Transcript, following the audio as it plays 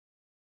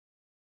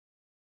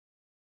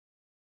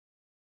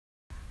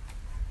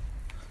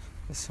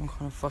It's some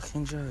kind of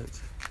fucking joke.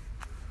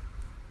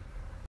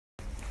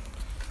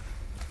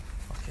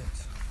 Fuck it.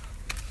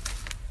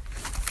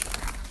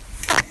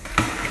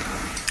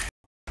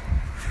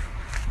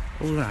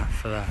 All that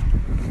for that.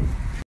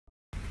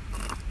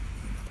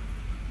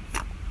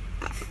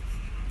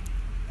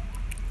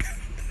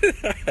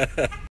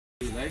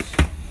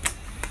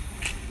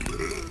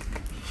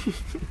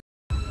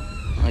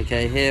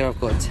 Okay, here I've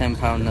got a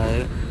 £10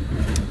 note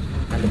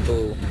and a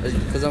ball.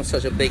 Because I'm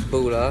such a big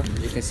baller,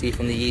 as you can see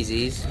from the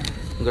Yeezys,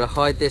 I'm going to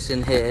hide this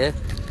in here.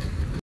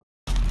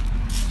 And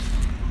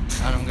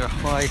I'm going to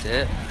hide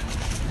it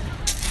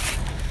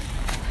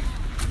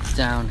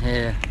down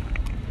here.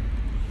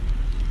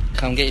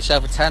 Come get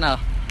yourself a tenner.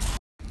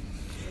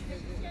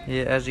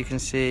 Yeah, as you can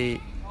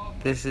see,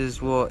 this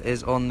is what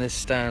is on this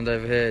stand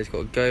over here. It's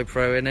got a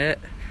GoPro in it.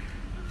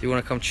 If you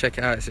want to come check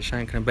it out, it's a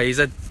Shanklin, but he's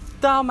a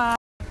dumbass.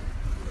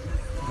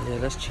 Yeah,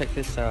 let's check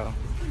this out.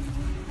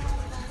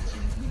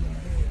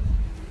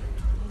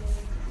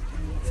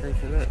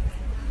 Take a look.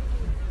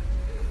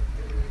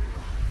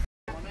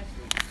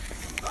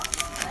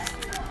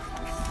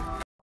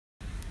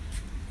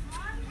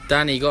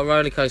 Danny, you got a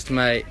roller coaster,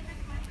 mate.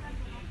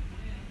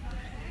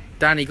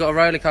 Danny, you got a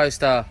roller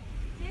coaster.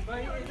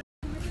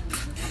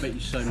 Bet you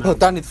so mad. Oh,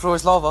 Danny, the floor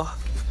is lava.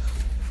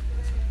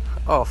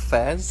 Oh,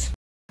 Fez.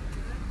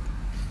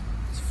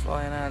 There's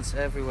flying ants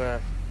everywhere.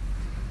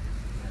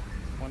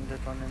 One dead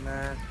one in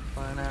there.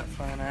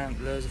 Flying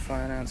ant. Loads of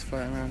flying ants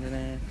floating around in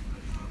here.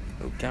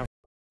 Oh, God.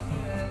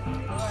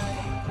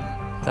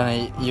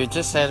 Danny, you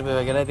just said we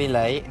were going to be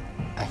late,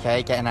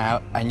 okay, getting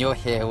out, and you're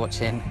here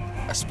watching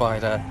a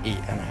spider eat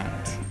an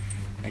ant,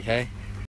 okay?